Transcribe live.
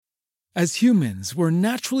As humans, we're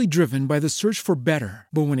naturally driven by the search for better.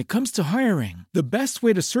 But when it comes to hiring, the best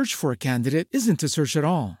way to search for a candidate isn't to search at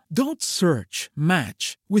all. Don't search,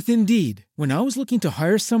 match with Indeed. When I was looking to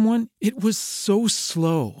hire someone, it was so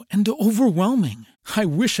slow and overwhelming. I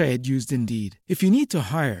wish I had used Indeed. If you need to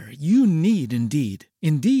hire, you need Indeed.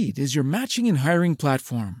 Indeed is your matching and hiring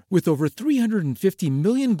platform with over 350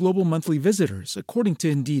 million global monthly visitors, according to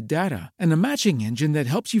Indeed data, and a matching engine that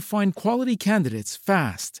helps you find quality candidates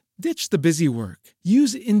fast. Ditch the busy work.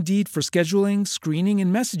 Use Indeed for scheduling, screening,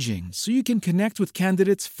 and messaging so you can connect with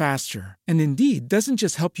candidates faster. And Indeed doesn't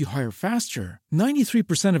just help you hire faster.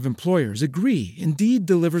 93% of employers agree Indeed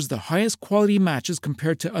delivers the highest quality matches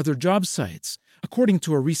compared to other job sites, according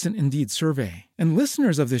to a recent Indeed survey. And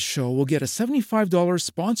listeners of this show will get a $75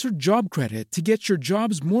 sponsored job credit to get your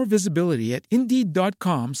jobs more visibility at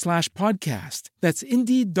Indeed.com/podcast. That's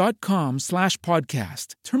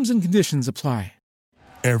Indeed.com/podcast. Terms and conditions apply.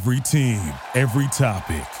 Every team, every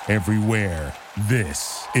topic, everywhere.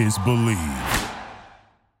 This is Believe.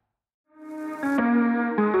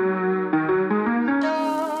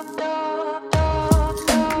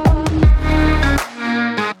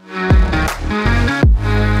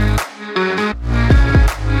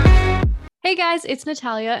 Hey guys, it's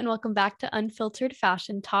Natalia and welcome back to Unfiltered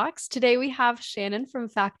Fashion Talks. Today we have Shannon from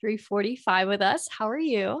Factory 45 with us. How are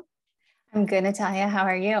you? I'm good, Natalia. How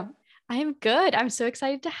are you? I'm good. I'm so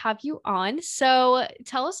excited to have you on. So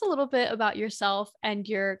tell us a little bit about yourself and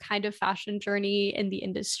your kind of fashion journey in the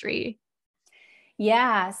industry.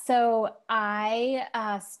 Yeah, so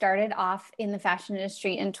I started off in the fashion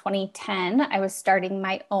industry in 2010. I was starting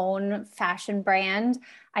my own fashion brand.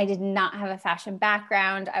 I did not have a fashion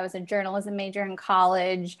background. I was a journalism major in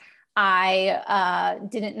college. I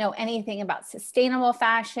didn't know anything about sustainable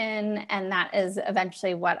fashion, and that is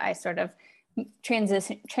eventually what I sort of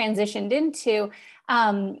transitioned into.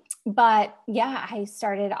 But yeah, I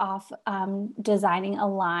started off designing a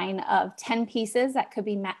line of 10 pieces that could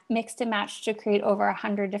be mixed and matched to create over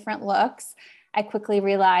 100 different looks. I quickly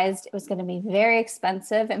realized it was going to be very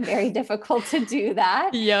expensive and very difficult to do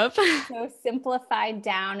that. Yep. So simplified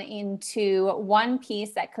down into one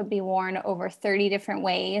piece that could be worn over 30 different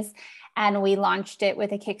ways. And we launched it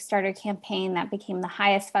with a Kickstarter campaign that became the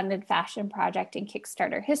highest funded fashion project in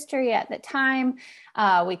Kickstarter history at the time.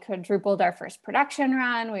 We quadrupled our first production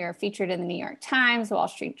run. We were featured in the New York Times, Wall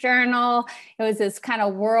Street Journal. It was this kind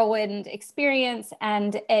of whirlwind experience.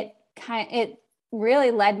 And it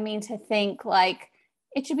really led me to think like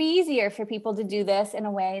it should be easier for people to do this in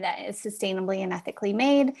a way that is sustainably and ethically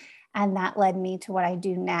made. And that led me to what I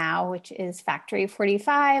do now, which is Factory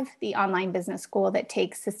 45, the online business school that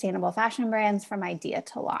takes sustainable fashion brands from idea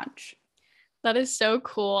to launch. That is so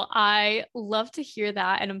cool. I love to hear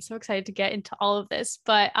that. And I'm so excited to get into all of this.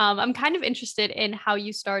 But I'm kind of interested in how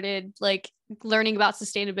you started like learning about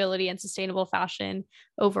sustainability and sustainable fashion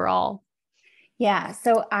overall. Yeah.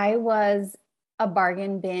 So I was a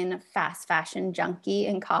bargain bin fast fashion junkie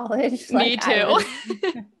in college. Me too.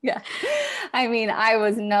 Yeah. I mean, I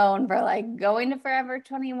was known for like going to Forever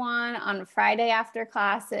 21 on Friday after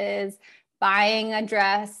classes, buying a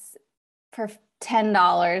dress for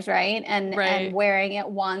 $10, right? And wearing it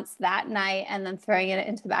once that night and then throwing it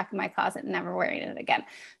into the back of my closet and never wearing it again.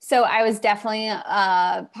 So I was definitely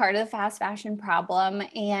part of the fast fashion problem.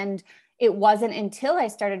 And it wasn't until I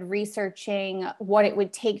started researching what it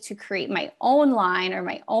would take to create my own line or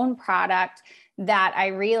my own product that I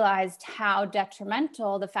realized how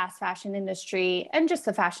detrimental the fast fashion industry and just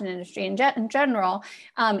the fashion industry in general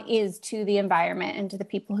is to the environment and to the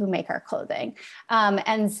people who make our clothing.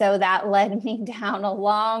 And so that led me down a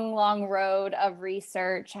long, long road of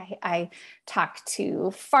research. I talked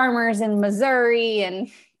to farmers in Missouri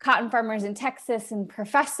and cotton farmers in Texas and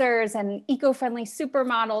professors and eco-friendly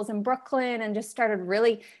supermodels in Brooklyn and just started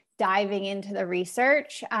really diving into the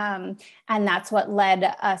research. And that's what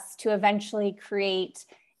led us to eventually create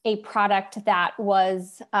a product that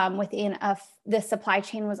was within the supply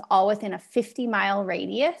chain was all within a 50-mile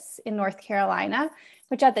radius in North Carolina,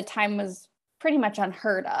 which at the time was pretty much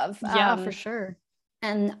unheard of. Yeah, for sure.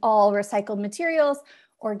 And all recycled materials,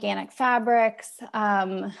 organic fabrics,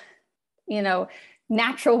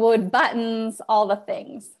 natural wood buttons, all the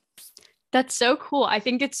things. That's so cool. I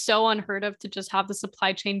think it's so unheard of to just have the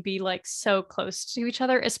supply chain be like so close to each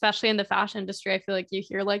other, especially in the fashion industry. I feel like you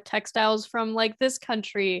hear like textiles from like this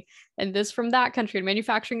country and this from that country and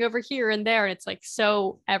manufacturing over here and there. And it's like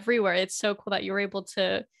so everywhere. It's so cool that you were able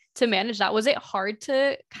to manage that. Was it hard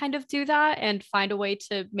to kind of do that and find a way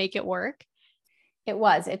to make it work? It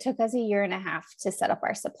took us 1.5 years to set up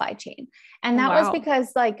our supply chain. And that was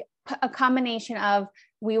because like a combination of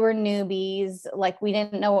we were newbies. Like we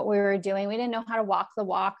didn't know what we were doing. We didn't know how to walk the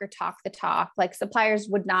walk or talk the talk. Like suppliers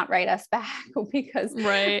would not write us back because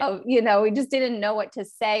of, we just didn't know what to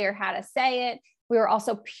say or how to say it. We were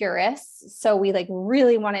also purists. So we like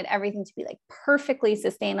really wanted everything to be like perfectly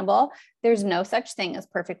sustainable. There's no such thing as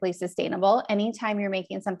perfectly sustainable. Anytime you're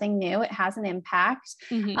making something new, it has an impact.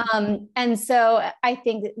 And so I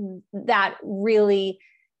think that really,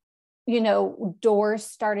 doors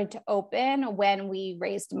started to open when we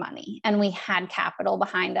raised money and we had capital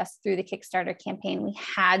behind us through the Kickstarter campaign. We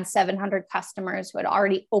had 700 customers who had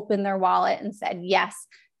already opened their wallet and said, yes,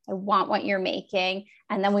 I want what you're making.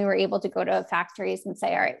 And then we were able to go to factories and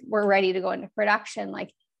say, all right, we're ready to go into production.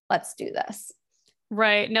 Like, let's do this.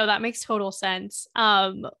 Right. No, that makes total sense.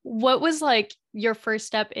 What was like your first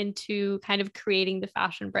step into kind of creating the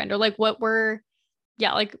fashion brand, or like what were,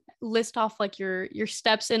 like list off like your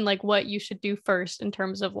steps in like what you should do first in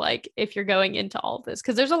terms of like, if you're going into all of this,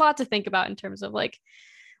 because there's a lot to think about in terms of like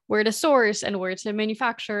where to source and where to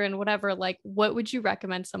manufacture and whatever. Like, what would you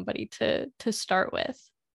recommend somebody to start with?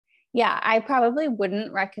 Yeah, I probably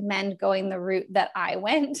wouldn't recommend going the route that I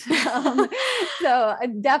went. So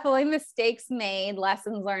definitely mistakes made,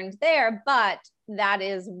 lessons learned there, but that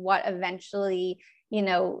is what eventually,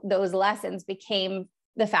 those lessons became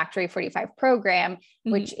the Factory 45 program,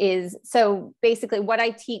 which is, so basically what I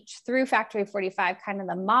teach through Factory 45, kind of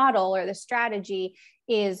the model or the strategy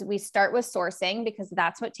is we start with sourcing because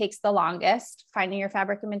that's what takes the longest. Finding your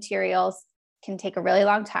fabric and materials can take a really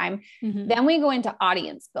long time. Then we go into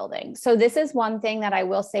audience building. So this is one thing that I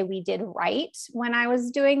will say we did right when I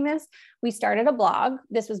was doing this. We started a blog.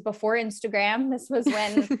 This was before Instagram. This was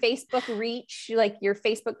when Facebook reach, like your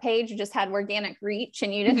Facebook page just had organic reach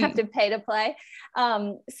and you didn't have to pay to play.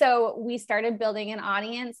 So we started building an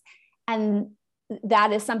audience, and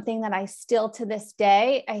that is something that I still to this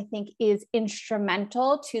day, I think is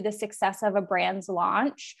instrumental to the success of a brand's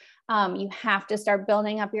launch. You have to start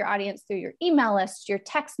building up your audience through your email list, your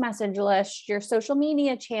text message list, your social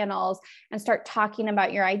media channels, and start talking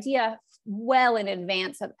about your idea well in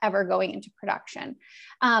advance of ever going into production.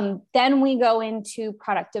 Then we go into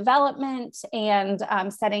product development and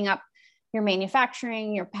setting up your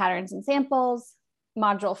manufacturing, your patterns and samples.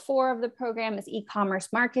 Module 4 of the program is e-commerce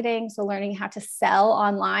marketing. So learning how to sell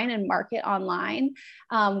online and market online,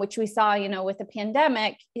 which we saw, with the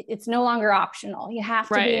pandemic, it's no longer optional. You have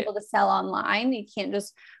to be able to sell online. You can't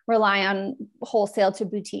just rely on wholesale to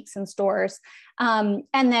boutiques and stores. And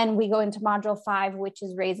then we go into module 5, which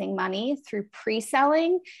is raising money through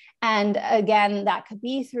pre-selling. And again, that could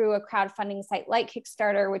be through a crowdfunding site like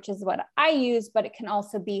Kickstarter, which is what I use, but it can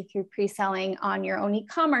also be through pre-selling on your own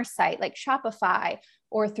e-commerce site like Shopify,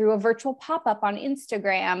 or through a virtual pop-up on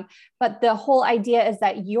Instagram. But the whole idea is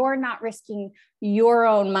that you're not risking your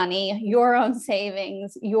own money, your own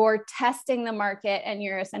savings, you're testing the market, and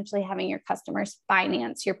you're essentially having your customers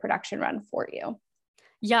finance your production run for you.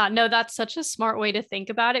 Yeah, no, that's such a smart way to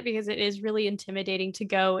think about it, because it is really intimidating to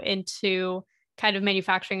go into kind of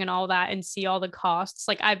manufacturing and all that and see all the costs.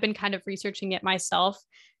 Like I've been kind of researching it myself,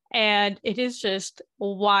 and it is just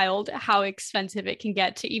wild how expensive it can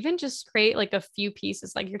get to even just create like a few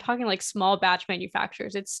pieces. Like you're talking like small batch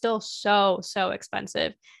manufacturers. It's still so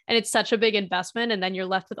expensive, and it's such a big investment. And then you're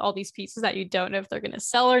left with all these pieces that you don't know if they're going to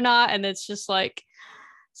sell or not. And it's just like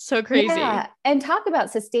so crazy. Yeah. And talk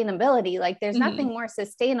about sustainability. Like there's nothing more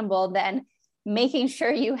sustainable than making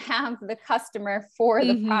sure you have the customer for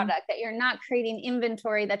the product, that you're not creating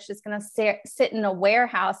inventory that's just going to sit in a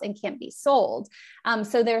warehouse and can't be sold.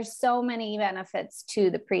 So there's so many benefits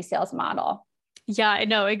to the pre-sales model. Yeah, I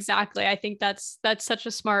know. Exactly. I think that's such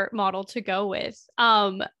a smart model to go with.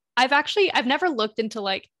 I've never looked into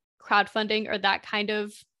like crowdfunding or that kind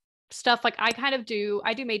of stuff. Like I do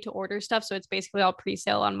made to order stuff. So it's basically all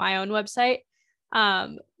pre-sale on my own website.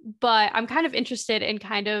 But I'm kind of interested in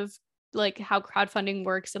kind of like how crowdfunding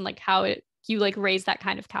works and like how you like raise that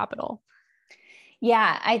kind of capital.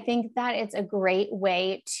 Yeah, I think that it's a great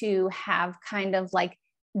way to have kind of like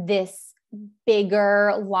this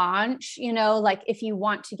bigger launch, like if you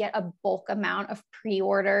want to get a bulk amount of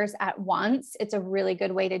pre-orders at once, it's a really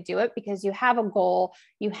good way to do it because you have a goal,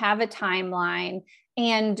 you have a timeline.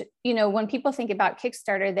 And, when people think about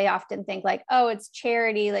Kickstarter, they often think like, oh, it's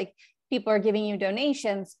charity, like people are giving you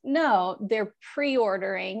donations. No, they're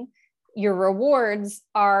pre-ordering. Your rewards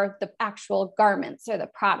are the actual garments or the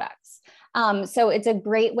products. So it's a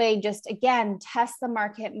great way, just again, test the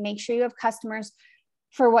market, make sure you have customers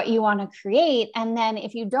for what you want to create. And then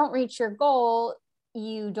if you don't reach your goal,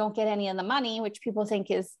 you don't get any of the money, which people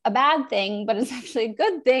think is a bad thing, but it's actually a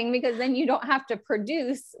good thing because then you don't have to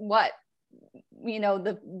produce what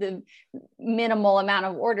the minimal amount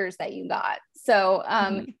of orders that you got. So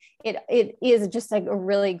it is just like a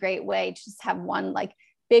really great way to just have one like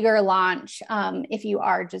bigger launch if you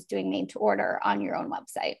are just doing made to order on your own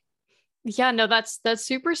website. Yeah, no, that's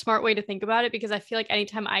super smart way to think about it, because I feel like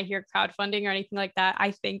anytime I hear crowdfunding or anything like that,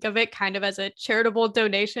 I think of it kind of as a charitable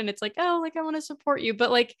donation. It's like, oh, like I want to support you.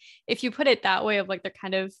 But like if you put it that way of like they're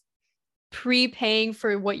kind of prepaying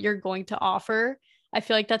for what you're going to offer, I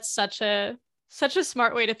feel like that's such a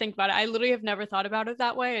smart way to think about it. I literally have never thought about it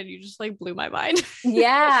that way, and you just like blew my mind.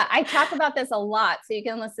 Yeah, I talk about this a lot. So you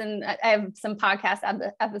can listen. I have some podcast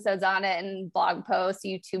episodes on it and blog posts,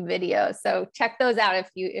 YouTube videos. So check those out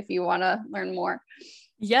if you want to learn more.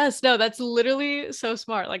 Yes, no, that's literally so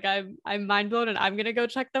smart. Like I'm mind blown, and I'm gonna go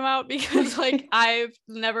check them out, because like I've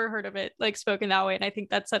never heard of it like spoken that way. And I think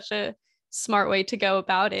that's such a smart way to go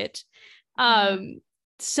about it.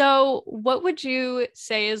 So what would you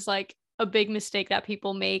say is like a big mistake that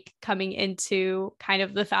people make coming into kind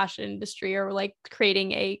of the fashion industry, or like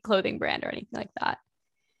creating a clothing brand or anything like that?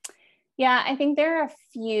 Yeah, I think there are a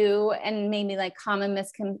few, and maybe like common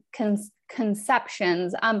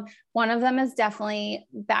misconceptions. One of them is definitely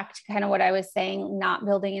back to kind of what I was saying, not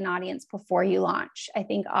building an audience before you launch. I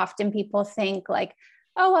think often people think like,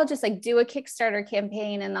 oh, I'll just like do a Kickstarter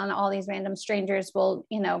campaign and then all these random strangers will,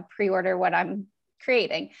 pre-order what I'm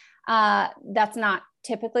creating. That's not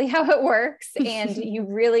typically how it works. And you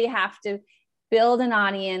really have to build an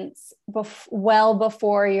audience well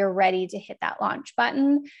before you're ready to hit that launch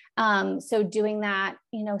button. So doing that,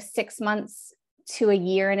 6 months to a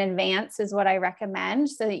year in advance is what I recommend,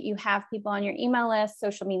 so that you have people on your email list,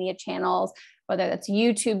 social media channels, whether that's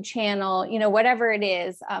YouTube channel, whatever it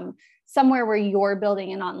is, somewhere where you're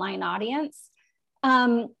building an online audience.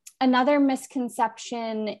 Another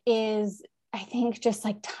misconception is, I think, just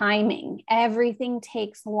like timing. Everything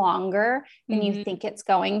takes longer than you think it's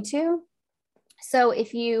going to. So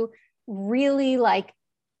if you really like,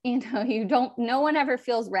 no one ever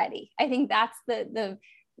feels ready. I think that's the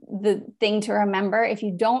thing to remember. If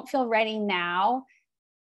you don't feel ready now,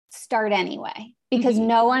 start anyway, because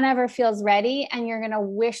no one ever feels ready, and you're going to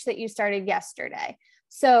wish that you started yesterday.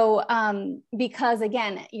 So, because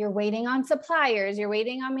again, you're waiting on suppliers, you're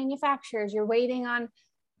waiting on manufacturers, you're waiting on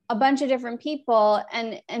a bunch of different people,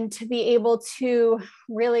 and to be able to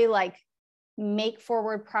really like make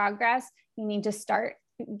forward progress, you need to start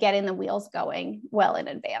getting the wheels going well in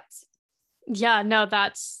advance. Yeah, no,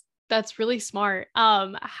 that's really smart.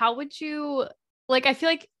 How would you, like, I feel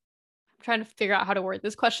like I'm trying to figure out how to word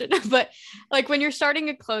this question, but like when you're starting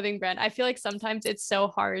a clothing brand, I feel like sometimes it's so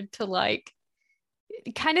hard to like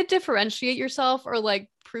kind of differentiate yourself, or like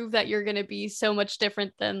prove that you're going to be so much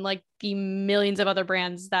different than like the millions of other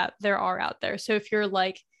brands that there are out there. So if you're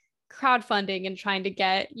like crowdfunding and trying to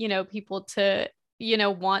get, people to,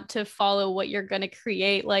 want to follow what you're going to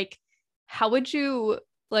create, like how would you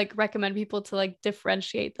like recommend people to like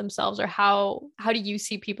differentiate themselves, or how do you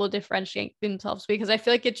see people differentiate themselves? Because I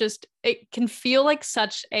feel like it can feel like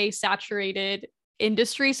such a saturated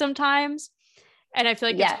industry sometimes. And I feel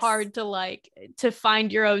like it's hard to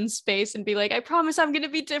find your own space and be like, I promise I'm going to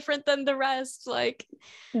be different than the rest. Like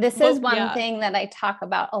this is one thing that I talk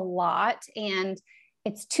about a lot, and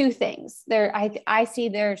it's two things there. I see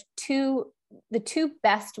there's the two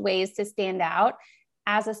best ways to stand out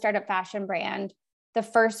as a startup fashion brand. The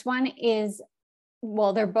first one is,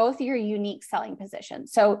 well, they're both your unique selling position.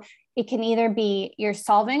 So it can either be you're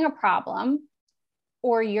solving a problem,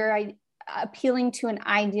 or you're appealing to an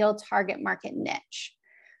ideal target market niche.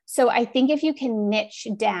 So I think if you can niche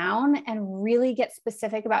down and really get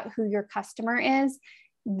specific about who your customer is,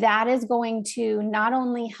 that is going to not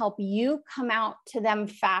only help you come out to them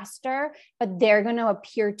faster, but they're going to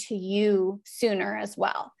appear to you sooner as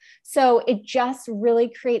well. So it just really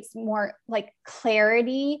creates more like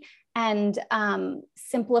clarity and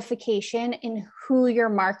simplification in who you're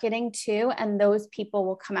marketing to, and those people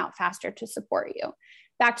will come out faster to support you.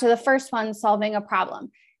 Back to the first one, solving a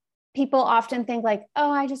problem. People often think like,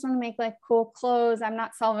 oh, I just want to make like cool clothes. I'm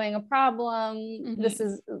not solving a problem. This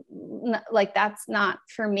is like, that's not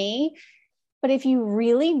for me. But if you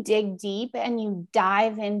really dig deep and you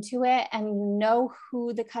dive into it and you know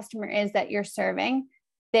who the customer is that you're serving,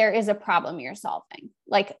 there is a problem you're solving.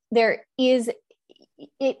 Like there is,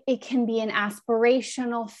 it can be an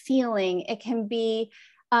aspirational feeling. It can be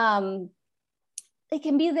the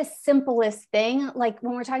simplest thing. Like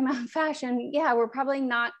when we're talking about fashion, yeah, we're probably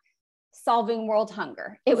not solving world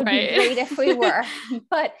hunger. It would be great if we were,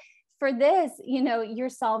 but for this, you're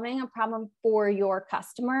solving a problem for your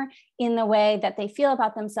customer in the way that they feel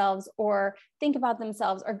about themselves or think about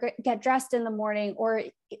themselves or get dressed in the morning, or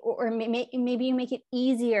maybe you make it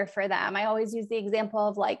easier for them. I always use the example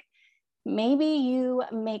of like, maybe you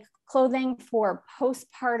make clothing for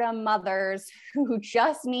postpartum mothers who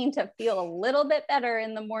just need to feel a little bit better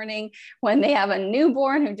in the morning when they have a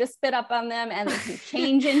newborn who just spit up on them, and they can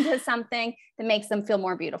change into something that makes them feel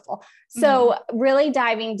more beautiful. So really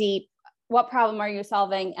diving deep, what problem are you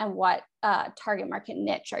solving and what target market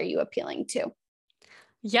niche are you appealing to?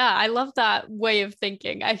 Yeah, I love that way of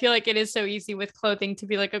thinking. I feel like it is so easy with clothing to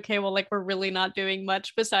be like, okay, well, like we're really not doing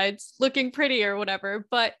much besides looking pretty or whatever.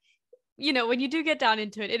 But when you do get down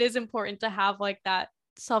into it, it is important to have like that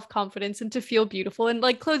self-confidence and to feel beautiful. And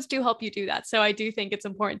like clothes do help you do that. So I do think it's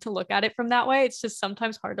important to look at it from that way. It's just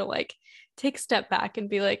sometimes hard to like take a step back and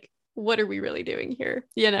be like, what are we really doing here?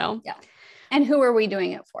 Yeah. And who are we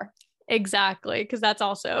doing it for? Exactly. Because that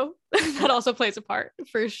also plays a part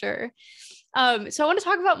for sure. So I want to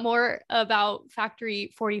talk about more about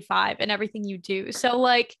Factory 45 and everything you do. So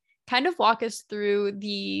like, kind of walk us through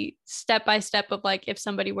the step-by-step of like, if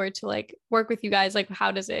somebody were to like work with you guys, like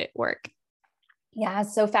how does it work? Yeah.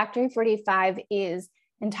 So Factory 45 is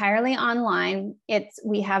entirely online.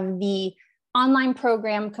 We have the online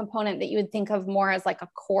program component that you would think of more as like a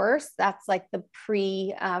course. That's like the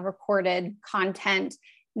pre-recorded content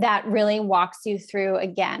that really walks you through,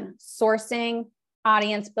 again, sourcing,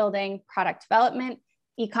 audience building, product development,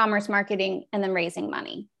 e-commerce marketing, and then raising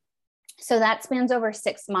money. So that spans over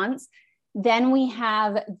 6 months. Then we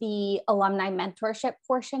have the alumni mentorship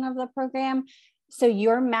portion of the program. So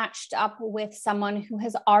you're matched up with someone who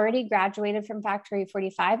has already graduated from Factory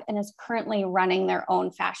 45 and is currently running their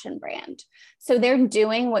own fashion brand. So they're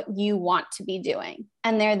doing what you want to be doing,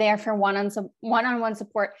 and they're there for one-on-one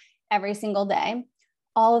support every single day.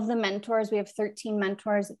 All of the mentors, we have 13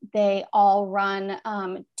 mentors. They all run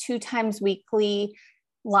 2 times weekly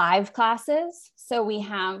live classes. So we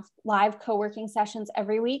have live co-working sessions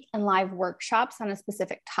every week and live workshops on a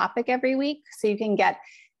specific topic every week. So you can get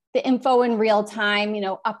the info in real time,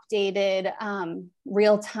 updated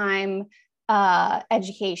real-time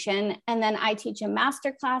education. And then I teach a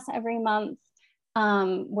masterclass every month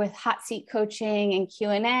with hot seat coaching and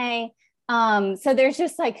Q&A. So there's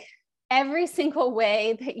just like every single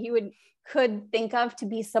way that you could think of to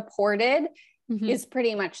be supported is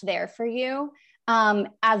pretty much there for you.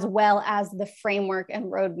 As well as the framework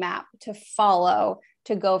and roadmap to follow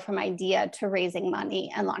to go from idea to raising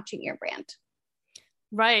money and launching your brand.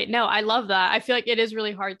 Right. No, I love that. I feel like it is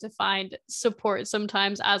really hard to find support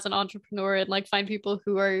sometimes as an entrepreneur and like find people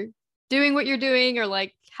who are doing what you're doing or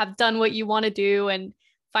like have done what you want to do and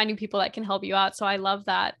finding people that can help you out. So I love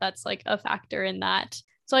that. That's like a factor in that.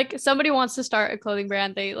 So like somebody wants to start a clothing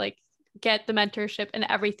brand, they like get the mentorship and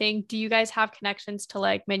everything. Do you guys have connections to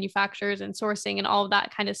like manufacturers and sourcing and all of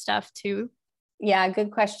that kind of stuff too? Yeah,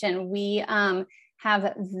 good question. We have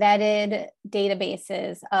vetted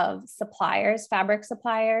databases of suppliers, fabric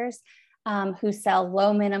suppliers, who sell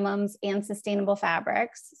low minimums and sustainable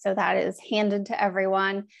fabrics. So that is handed to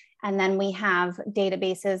everyone. And then we have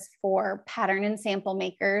databases for pattern and sample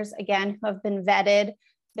makers, again, who have been vetted.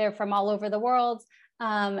 They're from all over the world.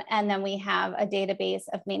 And then we have a database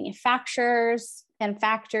of manufacturers and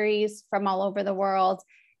factories from all over the world.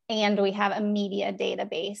 And we have a media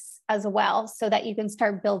database as well, so that you can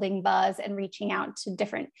start building buzz and reaching out to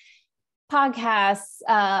different podcasts,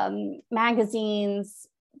 magazines,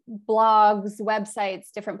 blogs,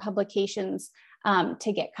 websites, different publications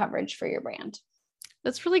to get coverage for your brand.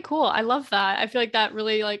 That's really cool. I love that. I feel like that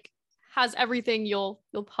really like has everything you'll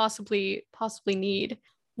possibly need.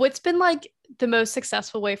 What's been like the most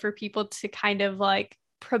successful way for people to kind of like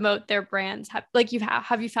promote their brands?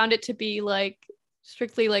 Have you found it to be like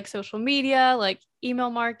strictly like social media, like email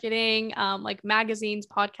marketing, like magazines,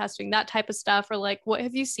 podcasting, that type of stuff? Or like, what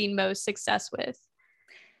have you seen most success with?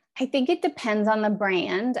 I think it depends on the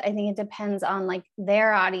brand. I think it depends on like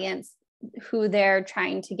their audience, who they're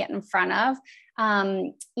trying to get in front of.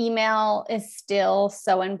 Email is still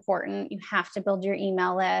so important. You have to build your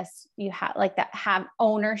email list. You have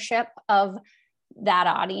ownership of that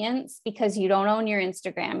audience, because you don't own your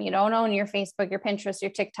Instagram, you don't own your Facebook, your Pinterest,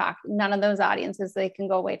 your TikTok. None of those audiences, they can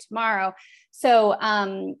go away tomorrow. So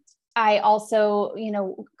I also,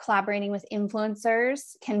 collaborating with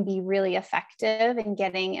influencers can be really effective in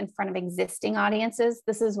getting in front of existing audiences.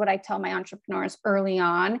 This is what I tell my entrepreneurs early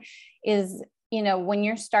on is, when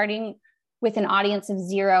you're starting with an audience of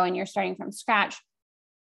 0 and you're starting from scratch,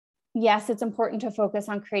 yes, it's important to focus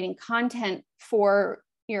on creating content for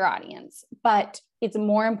your audience, but it's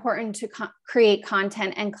more important to create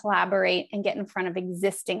content and collaborate and get in front of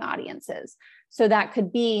existing audiences. So that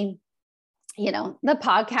could be, you know, the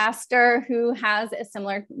podcaster who has a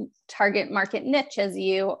similar target market niche as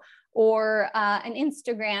you, or an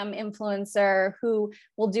Instagram influencer who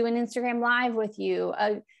will do an Instagram live with you,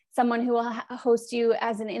 someone who will host you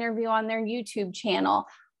as an interview on their YouTube channel.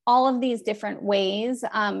 All of these different ways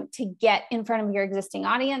to get in front of your existing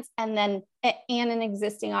audience and an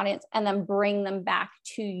existing audience, and then bring them back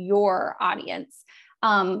to your audience.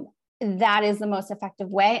 That is the most effective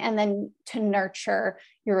way. And then to nurture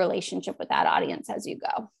your relationship with that audience as you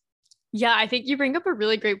go. Yeah, I think you bring up a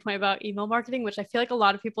really great point about email marketing, which I feel like a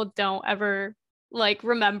lot of people don't ever like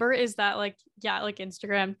remember, is that like, yeah, like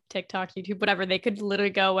Instagram, TikTok, YouTube, whatever, they could literally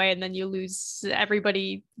go away and then you lose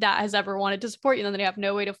everybody that has ever wanted to support you, and then they have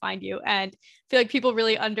no way to find you. And I feel like people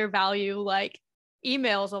really undervalue like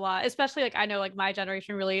emails a lot, especially like I know like my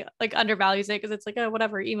generation really like undervalues it because it's like, oh,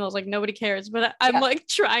 whatever, emails, like nobody cares. But I'm like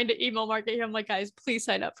trying to email market here. I'm like, guys, please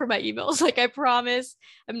sign up for my emails. Like I promise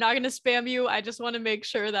I'm not going to spam you. I just want to make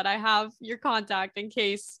sure that I have your contact in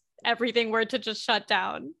case everything were to just shut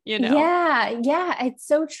down, you know? Yeah, it's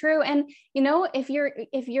so true. And you know, if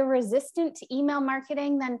you're resistant to email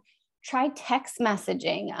marketing, then try text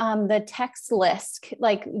messaging. The text list,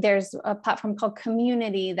 like there's a platform called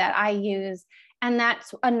Community that I use, and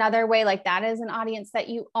that's another way. Like that is an audience that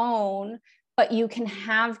you own, but you can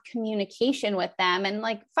have communication with them. And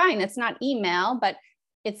like, fine, it's not email, but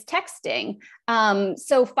it's texting.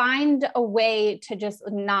 So find a way to just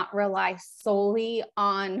not rely solely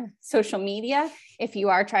on social media if you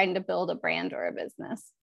are trying to build a brand or a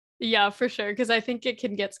business. Yeah, for sure. Cause I think it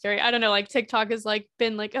can get scary. I don't know, like TikTok has like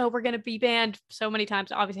been like, oh, we're going to be banned so many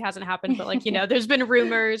times. Obviously hasn't happened, but like, you know, there's been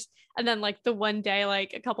rumors. And then like the one day,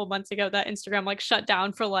 like a couple months ago, that Instagram like shut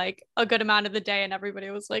down for like a good amount of the day. And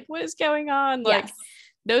everybody was like, what is going on? Like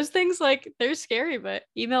those things, like they're scary, but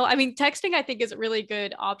email, I mean, texting, I think is a really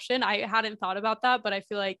good option. I hadn't thought about that, but I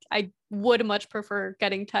feel like I would much prefer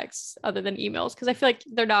getting texts other than emails. Cause I feel like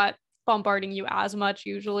they're not bombarding you as much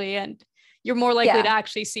usually. And you're more likely to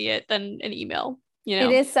actually see it than an email, you know?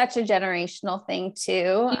 It is such a generational thing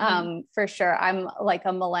too. For sure. I'm like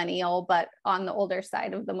a millennial, but on the older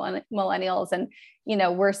side of the millennials, and, you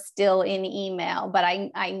know, we're still in email, but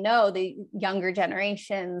I know the younger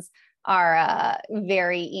generations are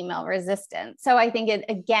very email resistant. So I think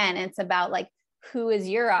it's about like, who is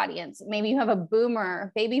your audience? Maybe you have a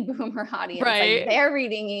baby boomer audience, right? Like they're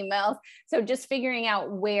reading emails. So just figuring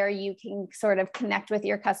out where you can sort of connect with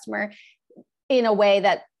your customer in a way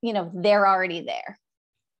that, you know, they're already there.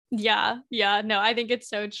 Yeah. No, I think it's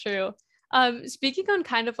so true. Speaking on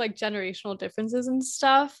kind of like generational differences and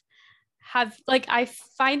stuff, I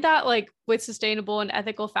find that like with sustainable and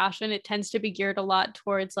ethical fashion, it tends to be geared a lot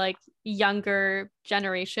towards like younger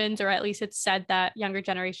generations, or at least it's said that younger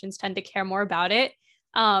generations tend to care more about it.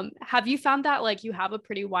 Have you found that like you have a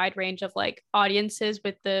pretty wide range of like audiences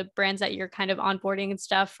with the brands that you're kind of onboarding and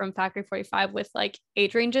stuff from Factory 45 with like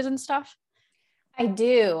age ranges and stuff? I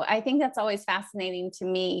do. I think that's always fascinating to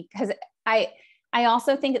me because I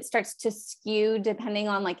also think it starts to skew depending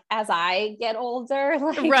on like, as I get older,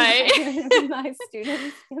 like right. my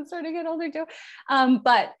students can sort of get older too.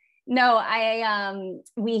 But no,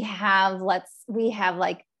 we have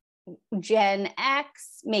like Gen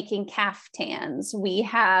X making caftans. We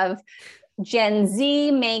have Gen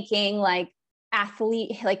Z making like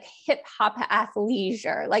hip hop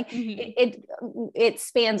athleisure. Like it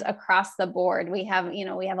spans across the board. We have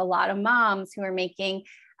a lot of moms who are making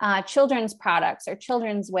children's products or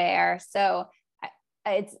children's wear. So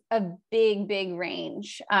it's a big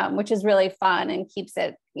range, which is really fun and keeps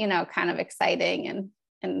it, you know, kind of exciting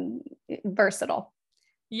and versatile.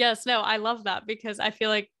 Yes, no, I love that because I feel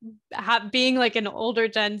like being like an older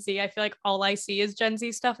Gen Z, I feel like all I see is Gen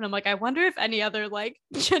Z stuff. And I'm like, I wonder if any other like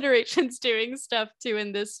generations doing stuff too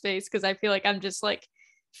in this space. Cause I feel like I'm just like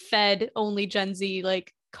fed only Gen Z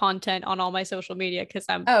like content on all my social media because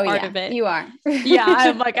I'm part of it. You are. Yeah,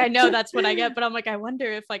 I'm like, I know that's what I get, but I'm like, I wonder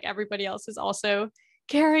if like everybody else is also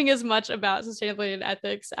caring as much about sustainability and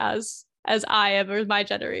ethics as I am or my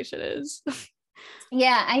generation is.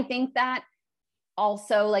 Yeah, I think that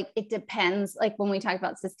also like it depends. Like when we talk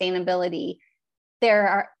about sustainability, there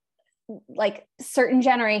are like certain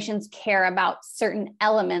generations care about certain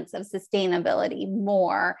elements of sustainability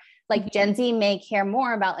more. Like Gen Z may care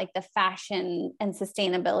more about like the fashion and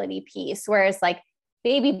sustainability piece, whereas like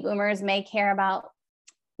baby boomers may care about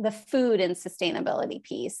the food and sustainability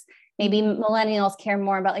piece. Maybe millennials care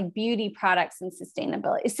more about like beauty products and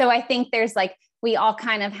sustainability. So I think there's like, we all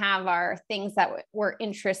kind of have our things that we're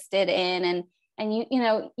interested in, and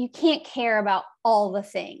you can't care about all the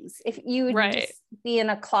things. If you would just be in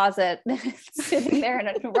a closet sitting there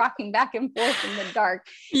and rocking back and forth in the dark,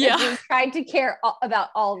 if you tried to care about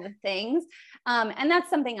all the things. And that's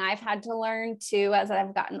something I've had to learn too, as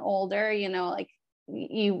I've gotten older, like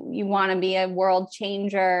you want to be a world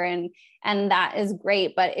changer, and that is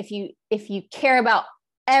great. But if you care about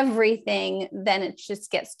everything, then it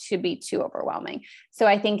just gets to be too overwhelming. So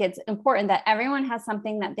I think it's important that everyone has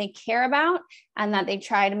something that they care about and that they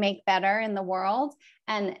try to make better in the world.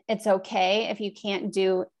 And it's okay if you can't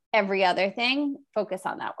do every other thing, focus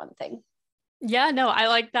on that one thing. Yeah, no, I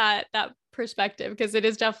like that perspective, because it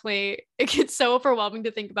gets so overwhelming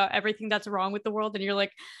to think about everything that's wrong with the world, and you're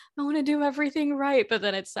like, I want to do everything right, but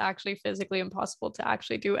then it's actually physically impossible to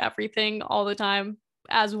actually do everything all the time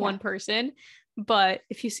as one person. But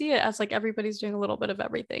if you see it as like everybody's doing a little bit of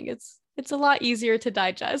everything, it's a lot easier to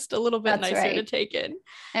digest, a little bit nicer to take in.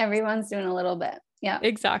 Everyone's doing a little bit. Yeah,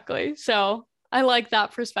 exactly. So I like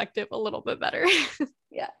that perspective a little bit better.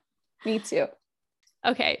 Yeah, me too.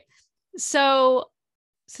 Okay, so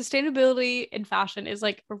sustainability in fashion is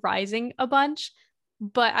like rising a bunch,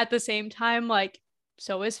 but at the same time, like,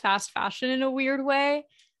 so is fast fashion in a weird way.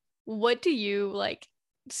 What do you like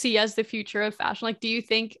see as the future of fashion? Like, do you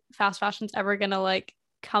think fast fashion's ever gonna like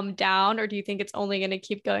come down, or do you think it's only gonna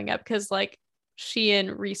keep going up? Because like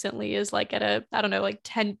Shein recently is like at a, I don't know, like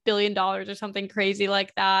 $10 billion or something crazy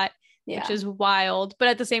like that, which is wild. But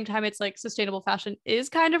at the same time, it's like sustainable fashion is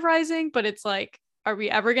kind of rising, but it's like, are we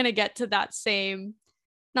ever gonna get to that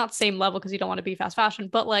not same level, because you don't want to be fast fashion,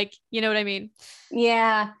 but like, you know what I mean?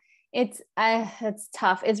 Yeah, it's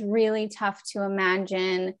tough. It's really tough to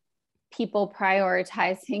imagine people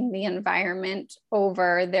prioritizing the environment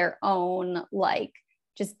over their own, like,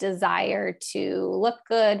 just desire to look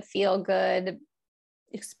good, feel good,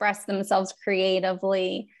 express themselves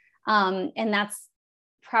creatively. And that's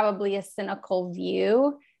probably a cynical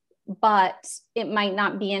view, but it might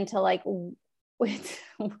not be until like,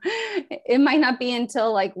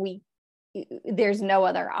 there's no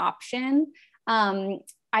other option.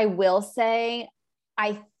 I will say,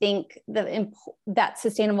 I think that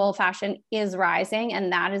sustainable fashion is rising,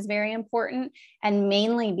 and that is very important. And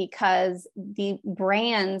mainly because the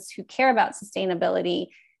brands who care about sustainability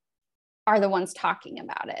are the ones talking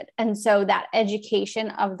about it. And so that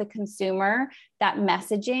education of the consumer, that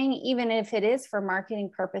messaging, even if it is for marketing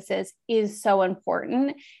purposes, is so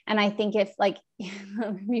important. And I think if like you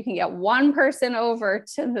can get one person over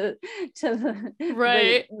to the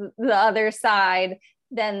other side,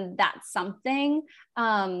 then that's something.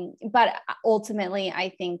 But ultimately, I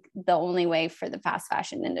think the only way for the fast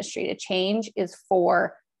fashion industry to change is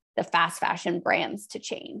for the fast fashion brands to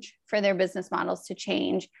change, for their business models to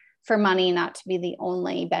change, for money not to be the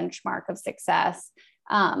only benchmark of success.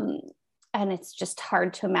 And it's just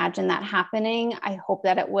hard to imagine that happening. I hope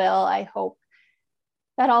that it will. I hope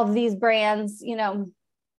that all of these brands,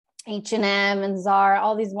 H&M and Zara,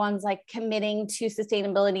 all these ones like committing to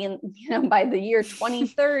sustainability and, by the year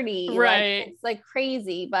 2030, right? It's like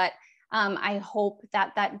crazy, but I hope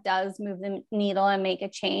that does move the needle and make a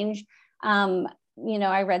change.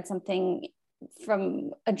 I read something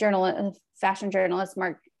from a fashion journalist,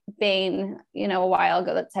 Mark Bain, a while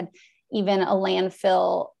ago, that said even a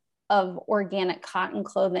landfill of organic cotton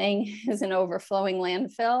clothing is an overflowing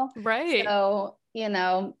landfill. Right. So,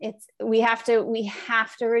 we have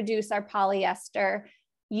to reduce our polyester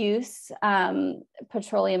use,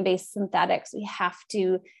 petroleum-based synthetics. We have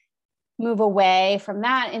to move away from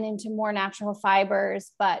that and into more natural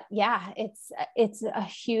fibers. But yeah, it's a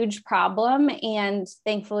huge problem. And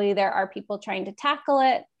thankfully there are people trying to tackle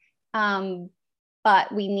it.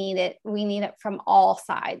 But we need it from all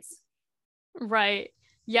sides. Right.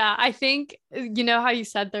 Yeah, I think, how you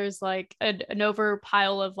said there's like an over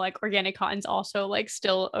pile of like organic cottons, also like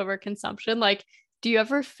still overconsumption. Like, do you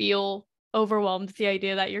ever feel overwhelmed with the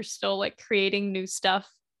idea that you're still like creating new stuff,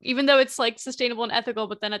 even though it's like sustainable and ethical,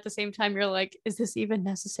 but then at the same time, you're like, is this even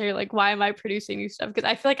necessary? Like, why am I producing new stuff? Because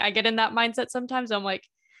I feel like I get in that mindset sometimes. I'm like,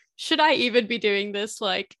 should I even be doing this?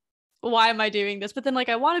 Like, why am I doing this? But then like,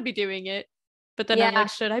 I want to be doing it, but then I'm like,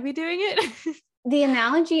 should I be doing it? The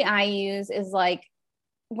analogy I use is like,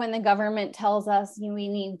 when the government tells us we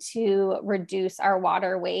need to reduce our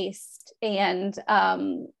water waste and,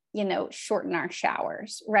 shorten our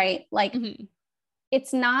showers, right? Like,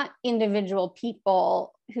 it's not individual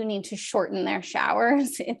people who need to shorten their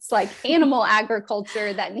showers. It's like animal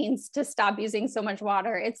agriculture that needs to stop using so much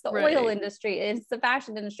water. It's the oil industry. It's the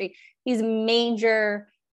fashion industry. These major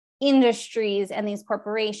industries and these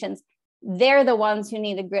corporations, they're the ones who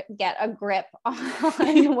need to get a grip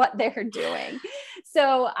on what they're doing.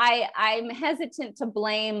 So I'm hesitant to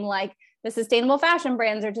blame like the sustainable fashion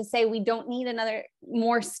brands, or to say we don't need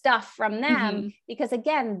more stuff from them, because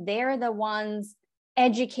again, they're the ones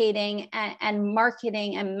educating and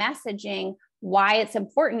marketing and messaging why it's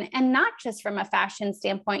important. And not just from a fashion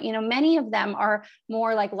standpoint, many of them are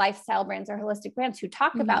more like lifestyle brands or holistic brands who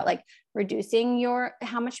talk about like reducing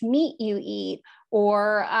how much meat you eat,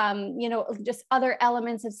 or, just other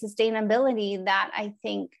elements of sustainability that I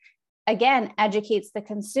think, again, educates the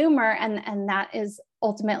consumer. And that is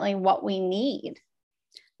ultimately what we need.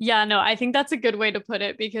 Yeah, no, I think that's a good way to put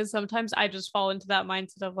it, because sometimes I just fall into that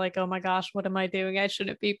mindset of like, oh my gosh, what am I doing? I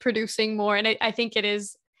shouldn't be producing more. And I think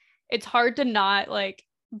it's hard to not like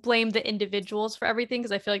blame the individuals for everything,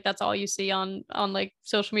 because I feel like that's all you see on like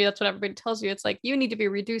social media. That's what everybody tells you. It's like, you need to be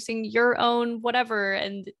reducing your own whatever.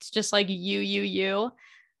 And it's just like you,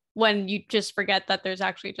 when you just forget that there's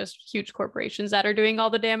actually just huge corporations that are doing all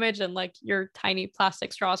the damage, and like your tiny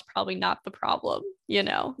plastic straw is probably not the problem,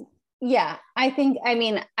 Yeah, I think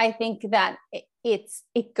that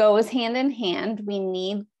it goes hand in hand. We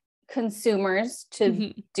need consumers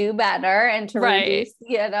to do better and to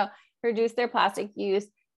reduce their plastic use,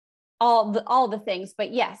 all the things.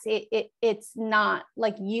 But yes, it's not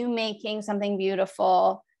like you making something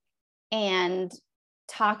beautiful and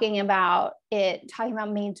talking about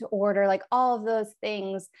made to order, like all of those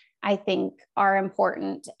things I think are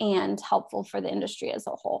important and helpful for the industry as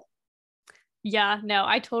a whole. Yeah, no,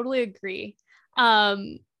 I totally agree.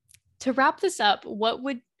 To wrap this up,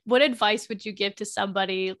 what advice would you give to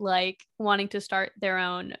somebody like wanting to start their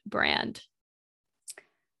own brand?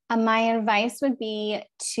 My advice would be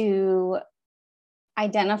to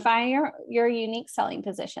identify your unique selling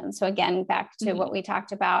position. So again, back to what we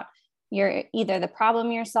talked about, you're either the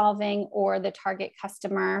problem you're solving or the target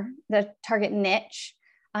customer, the target niche,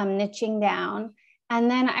 niching down.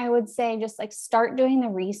 And then I would say just like start doing the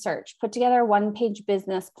research, put together a 1-page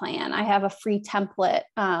business plan. I have a free template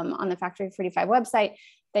on the Factory 45 website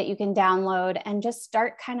that you can download, and just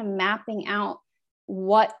start kind of mapping out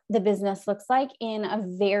what the business looks like in a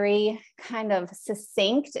very kind of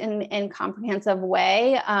succinct and comprehensive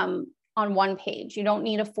way on 1 page. You don't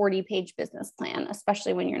need a 40-page business plan,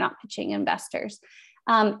 especially when you're not pitching investors.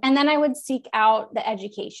 And then I would seek out the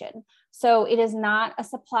education. So it is not a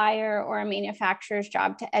supplier or a manufacturer's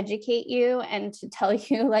job to educate you and to tell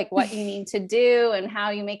you like what you need to do and how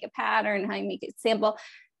you make a pattern, how you make it sample.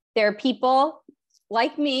 There are people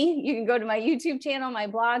like me. You can go to my YouTube channel, my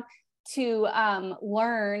blog, to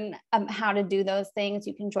learn how to do those things.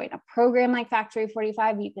 You can join a program like Factory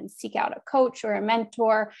 45. You can seek out a coach or a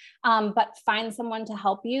mentor, but find someone to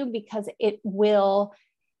help you, because it will,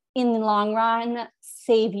 in the long run,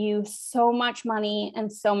 save you so much money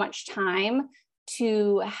and so much time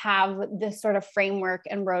to have this sort of framework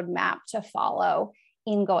and roadmap to follow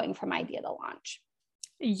in going from idea to launch.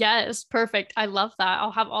 Yes, perfect. I love that.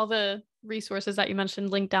 I'll have all the resources that you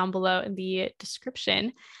mentioned linked down below in the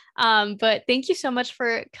description. But thank you so much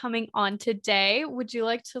for coming on today. Would you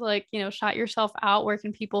like to shout yourself out? Where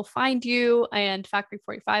can people find you and Factory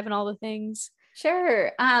 45 and all the things?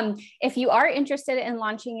 Sure. If you are interested in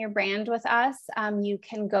launching your brand with us, you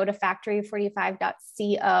can go to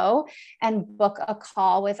factory45.co and book a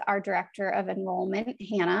call with our director of enrollment,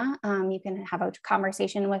 Hannah. You can have a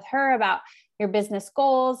conversation with her about your business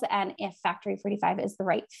goals and if Factory 45 is the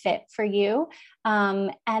right fit for you.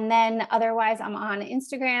 And then otherwise, I'm on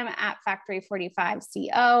Instagram at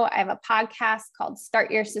Factory45CO. I have a podcast called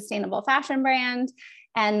Start Your Sustainable Fashion Brand.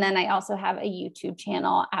 And then I also have a YouTube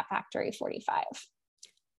channel at Factory 45.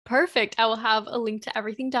 Perfect. I will have a link to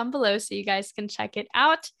everything down below so you guys can check it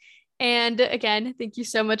out. And again, thank you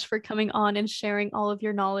so much for coming on and sharing all of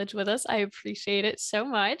your knowledge with us. I appreciate it so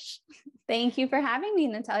much. Thank you for having me,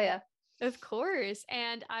 Natalia. Of course.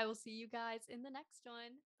 And I will see you guys in the next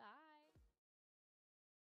one. Bye.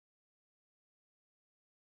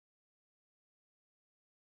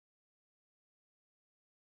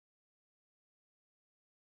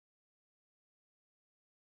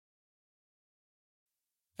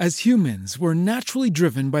 As humans, we're naturally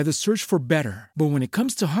driven by the search for better. But when it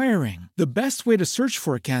comes to hiring, the best way to search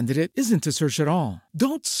for a candidate isn't to search at all.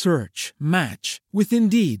 Don't search, match with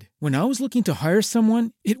Indeed. When I was looking to hire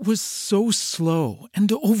someone, it was so slow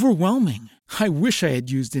and overwhelming. I wish I had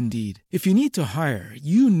used Indeed. If you need to hire,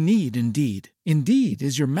 you need Indeed. Indeed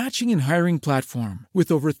is your matching and hiring platform with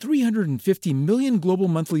over 350 million global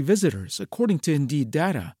monthly visitors, according to Indeed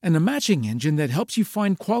data, and a matching engine that helps you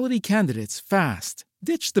find quality candidates fast.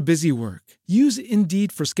 Ditch the busy work. Use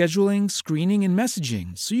Indeed for scheduling, screening, and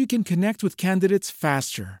messaging so you can connect with candidates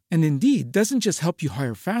faster. And Indeed doesn't just help you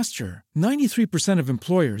hire faster. 93% of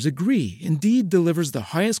employers agree Indeed delivers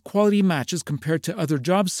the highest quality matches compared to other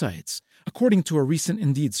job sites, according to a recent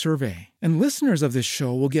Indeed survey. And listeners of this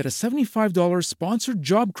show will get a $75 sponsored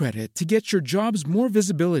job credit to get your jobs more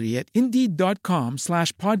visibility at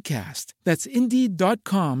Indeed.com/podcast. That's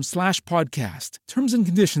Indeed.com/podcast. Terms and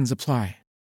conditions apply.